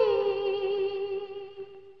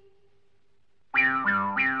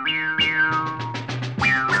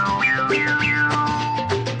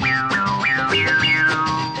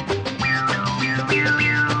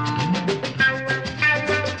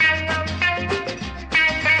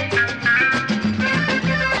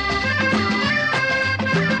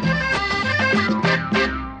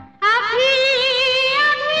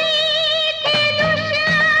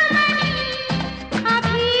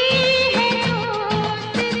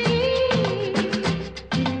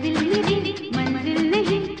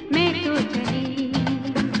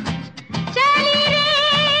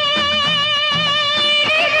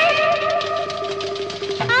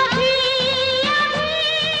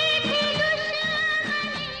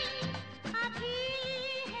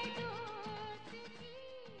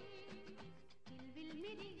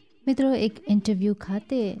 મિત્રો, એક ઇન્ટરવ્યૂ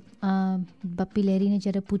ખાતે બપ્પી લહેરીને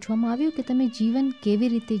જ્યારે પૂછવામાં આવ્યું કે તમે જીવન કેવી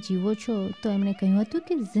રીતે જીવો છો, તો એમણે કહ્યું હતું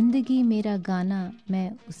કે જિંદગી મેરા ગાના મેં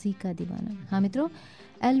ઉસી કા દીવાના. હા મિત્રો,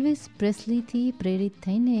 એલ્વિસ પ્રેસ્લીથી પ્રેરિત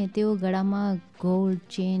થઈને તેઓ ગળામાં ગોલ્ડ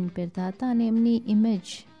ચેન પહેરતા હતા અને એમની ઇમેજ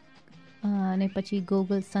અને પછી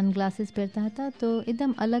ગોગલ સનગ્લાસીસ પહેરતા હતા, તો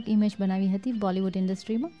એકદમ અલગ ઇમેજ બનાવી હતી બોલિવૂડ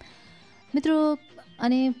ઇન્ડસ્ટ્રીમાં. મિત્રો,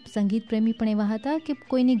 અને સંગીત પ્રેમી પણ એવા હતા કે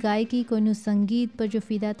કોઈની ગાયકી, કોઈનું સંગીત પર જો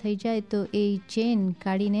ફિદા થઈ જાય તો એ ચેન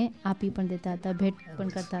કાઢીને આપી પણ દેતા હતા, ભેટ પણ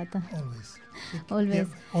કરતા હતા.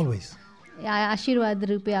 ઓલવેઝ આશીર્વાદ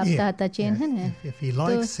રૂપે આપતા હતા ચેન, હે ને.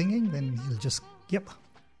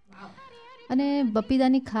 અને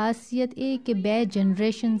બપ્પીદાની ખાસિયત એ કે 2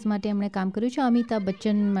 જનરેશન્સ માટે એમણે કામ કર્યું છે. અમિતાભ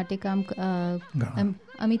બચ્ચન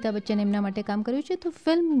એમના માટે કામ કર્યું છે. તો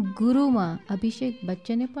ફિલ્મ ગુરુમાં અભિષેક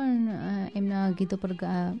બચ્ચને પણ એમના ગીતો પર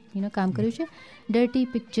કામ કર્યું છે. ડર્ટી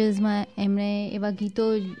પિક્ચર્સમાં એમણે એવા ગીતો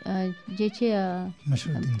જે છે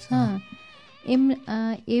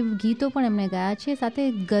એ ગીતો પણ એમણે ગાયા છે. સાથે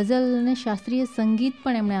ગઝલ અને શાસ્ત્રીય સંગીત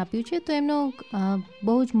પણ એમણે આપ્યું છે. તો એમનો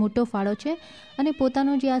બહુ જ મોટો ફાળો છે. અને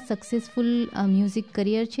પોતાનો જે આ સક્સેસફુલ મ્યુઝિક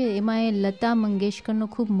કરિયર છે એમાં એ લતા મંગેશકરનો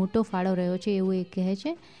ખૂબ મોટો ફાળો રહ્યો છે એવું એ કહે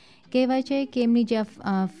છે. કહેવાય છે કે એમની જે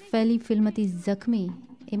પહેલી ફિલ્મ હતી ઝખમી,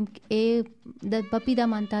 એ બપ્પીદા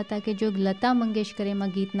માનતા હતા કે જો લતા મંગેશકર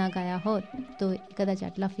એમાં ગીત ના ગાયા હોત તો કદાચ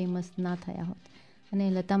આટલા ફેમસ ના થયા હોત. અને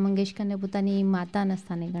લતા મંગેશકરને પોતાની માતાના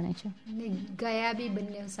સ્થાને ગણે છે. ગયા બી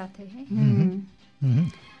બંને સાથે.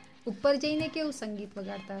 ઉપર જઈને કેવું સંગીત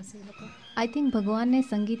વગાડતા હશે લોકો? આઈ થિંક ભગવાનને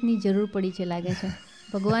સંગીતની જરૂર પડી છે લાગે છે.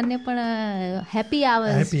 ભગવાનને પણ હેપી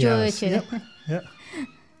આવર્સ જોઈએ છે.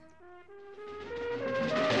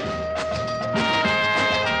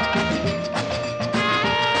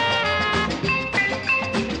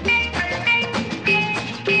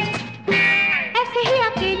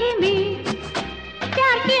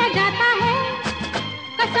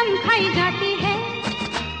 खाई जाती है,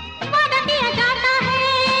 वादा किया जाता है,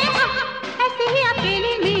 ऐसे ही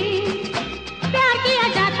अकेले में प्यार किया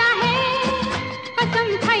जाता है, कसम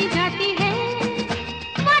खाई जाती है,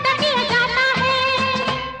 वादा किया जाता है,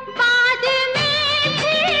 बाद में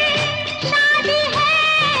फिर शादी है,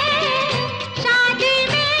 शादी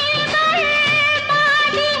में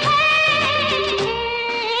बर्बादी है,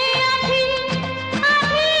 अभी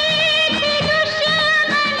अभी थी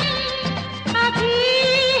दुश्मनी, अभी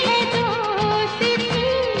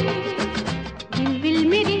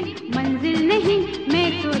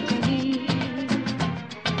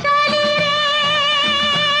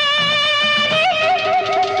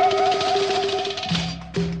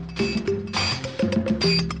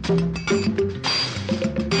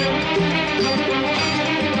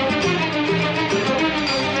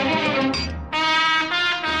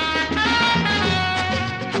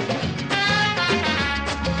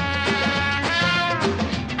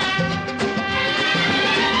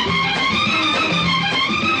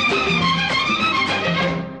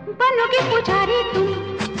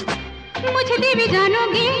देवी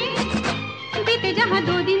जानोगे, बीते जहाँ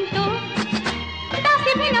 2 दिन तो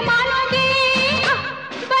दासी भी न मानोगे,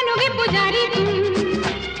 बनोगे पुजारी तुम,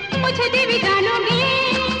 मुझे देवी जानोगे,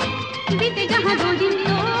 बीते जहाँ 2 दिन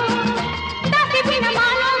तो दासी भी न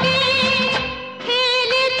मानोगे,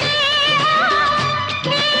 खेलते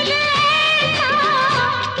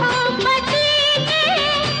पति के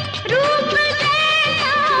रूप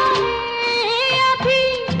जैसा, अभी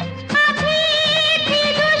अभी भी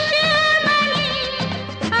दुश्मनी,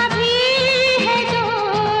 अभी है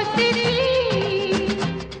दोस्ती,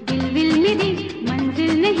 दिल विल मेरी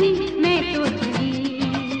मंजिल नहीं, मैं तो चली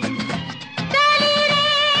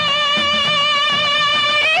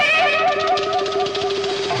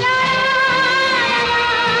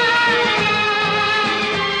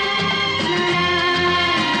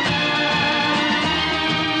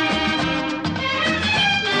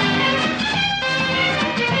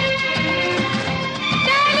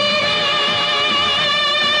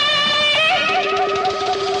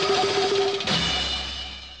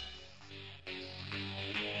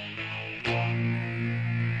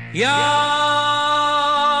याद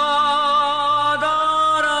आ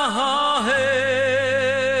रहा है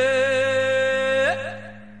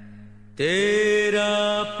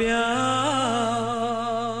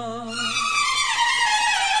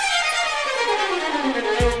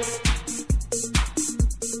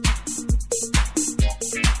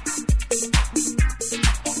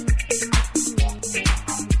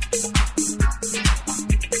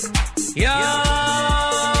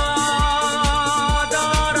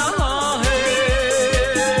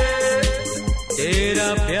तेरा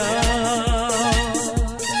प्यार,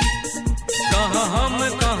 कहाँ हम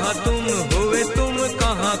कहाँ तुम हुए तुम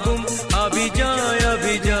कहाँ तुम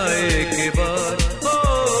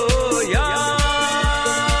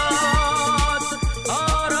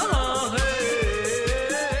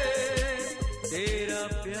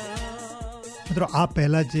મિત્રો આ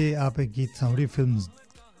પહેલાં જે આપણે ગીત સાંભળ્યું ફિલ્મ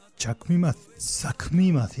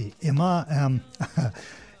જખ્મીમાંથી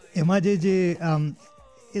એમાં જે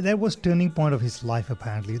that was turning point of his life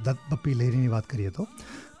apparently Bappi લહેરીની વાત કરીએ તો,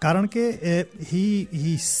 કારણ કે he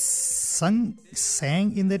sang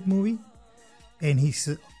in that movie and he's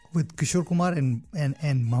with Kishore Kumar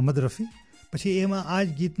and Mohammad રફી. પછી એમાં આ જ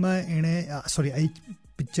ગીતમાં એણે આ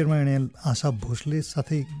પિક્ચરમાં એણે આશા ભોસલે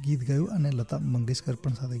સાથે ગીત ગાયું અને લતા મંગેશકર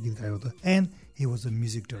પણ સાથે ગીત ગાયું હતું. And he was a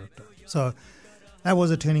music director. So that was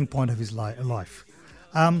a turning point of his life.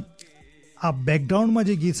 આ બેકગ્રાઉન્ડમાં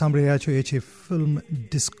જે ગીત સાંભળી રહ્યા છો એ છે ફિલ્મ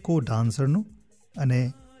ડિસ્કો ડાન્સરનું, અને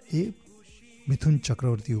એ મિથુન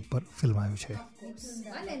ચક્રવર્તી ઉપર ફિલ્મ આવ્યું છે.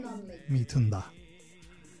 મિથુનદા,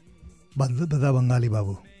 બધા બંગાળી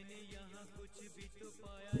બાબુ.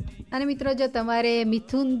 અને મિત્રો, જો તમારે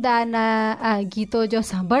મિથુનદાના ગીતો જો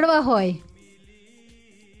સાંભળવા હોય,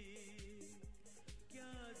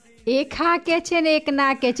 એક હા કે છે ને એક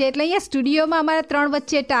ના કે છે, એટલે અહીંયા સ્ટુડિયોમાં અમારા 3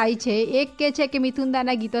 વચ્ચે ટાઈ છે. એક કે છે કે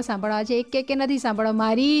મિથુનદાના ગીતો સાંભળવા છે, એક કે નથી સાંભળવા.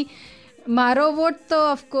 મારો વોટ તો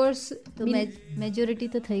ઓફકોર્સ મેજોરિટી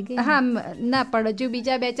તો થઈ ગઈ. હા, ના પણ હજુ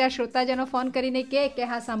બીજા 2-4 શ્રોતાજનો ફોન કરીને કે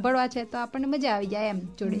હા સાંભળવા છે તો આપણને મજા આવી જાય એમ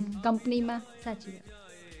જોડે કંપનીમાં. સાચી વાત.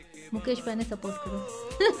 મુકેશભાઈને સપોર્ટ કરો.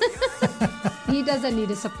 He doesn't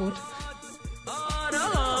need a support.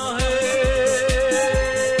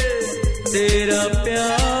 तेरा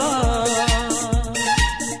प्यार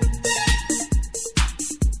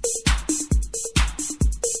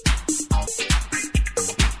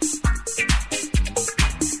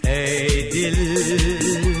है दिल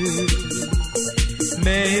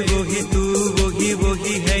मैं वही तू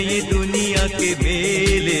वही है ये दुनिया के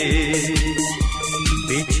मेले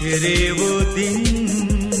बिछड़े वो दिन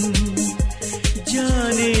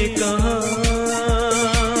जाने कहाँ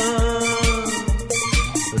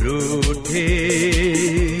रूठे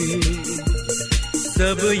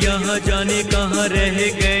सब यहाँ जाने कहाँ रह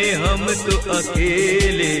गए हम तो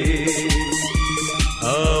अकेले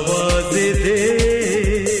आवाज दे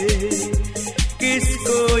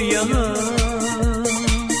किसको यहाँ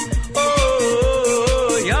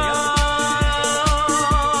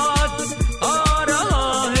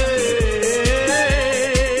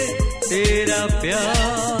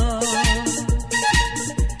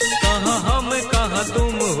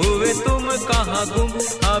गुम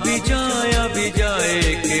अभी जाए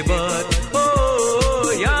के बाद ओ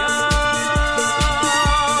याद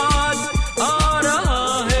आ रहा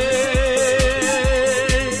है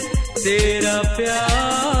तेरा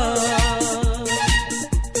प्यार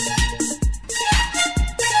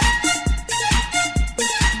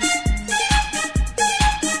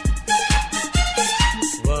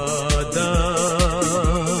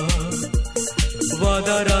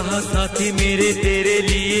वादा रहा साथी मेरे तेरे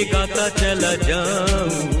लिए गाता चला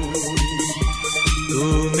जाऊं तू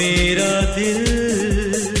मेरा दिल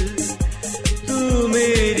तू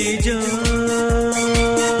मेरी जान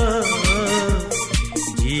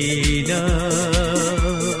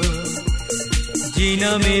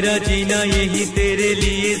जीना मेरा जीना यही तेरे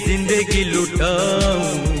लिए जिंदगी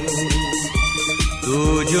लुटाऊं तू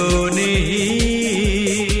जो नहीं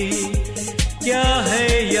क्या है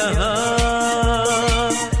यहाँ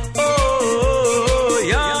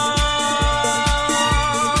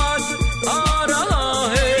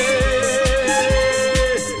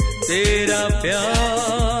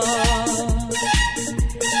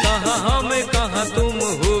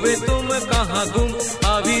गुम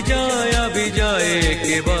अभी जाए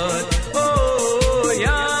के बाद ओ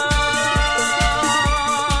याद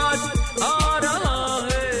आ रहा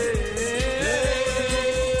है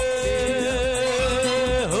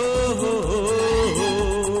हो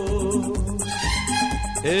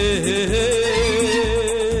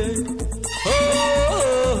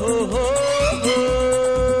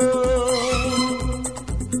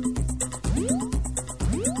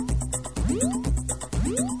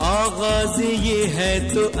आगाज ये है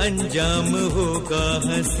तो अंजाम होगा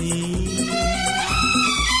हंसी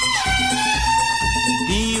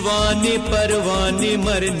दीवाने परवाने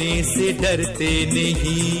मरने से डरते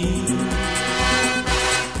नहीं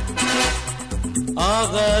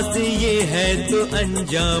आगाज ये है तो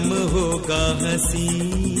अंजाम होगा हंसी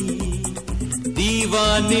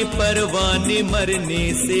दीवाने परवाने मरने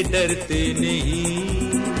से डरते नहीं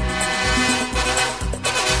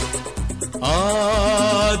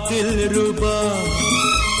दिलरुबा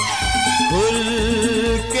खुल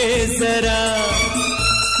के जरा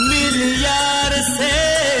मिल यार से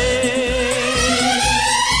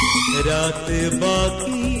रात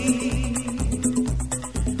बाकी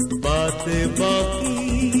बात बाकी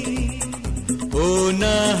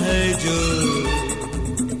होना है जो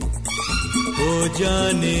हो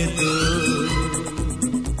जाने दो।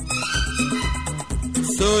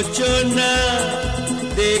 सोचो ना,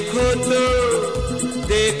 देखो तो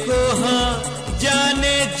देखो, हाँ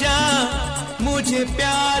जाने जा मुझे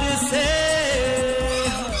प्यार से।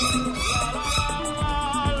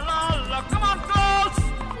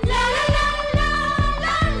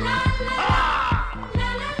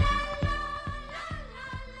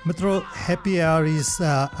 Mitro, happy hour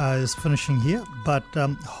is finishing here, but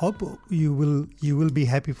hope you will be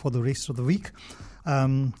happy for the rest of the week.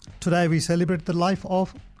 Today we celebrate the life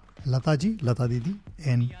of Lata Didi,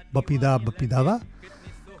 and Bapida Bapidava,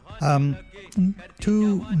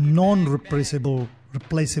 two non-replaceable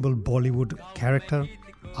Bollywood character,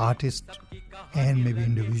 artists, and maybe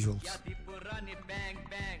individuals.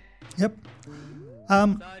 Yep.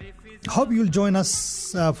 Hope you'll join us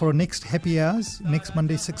for next happy hours next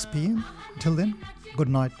Monday 6 p.m. Till then, good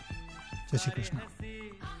night. Jai Shri Krishna.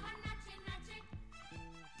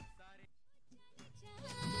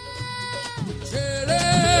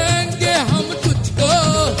 छेड़ेंगे हम तुझको,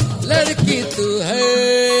 लड़की तू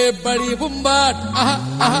है बड़ी बुम्बाट। आहा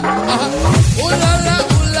आहा आहा, उलाला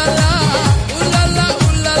उलाला उलाला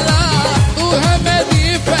उलाला, तू है मेरी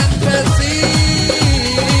फैंटेसी।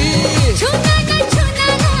 छूना ना छूना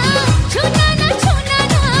ना, छूना ना छूना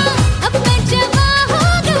ना, अब मैं जवा हो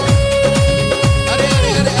गई। अरे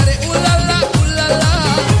अरे अरे अरे, उलाला उलाला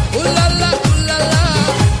उलाला उलाला,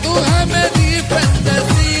 तू है मेरी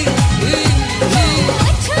फैंटेसी।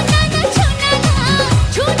 छूना ना छूना ना,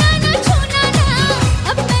 छूना ना छूना ना,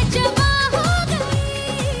 अब मैं जवा हो गई।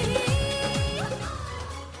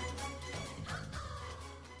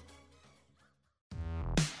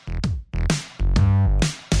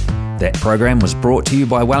 That program was brought to you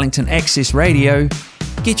by Wellington Access Radio.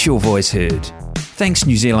 Get your voice heard. Thanks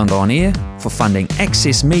New Zealand On Air for funding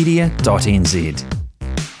accessmedia.nz.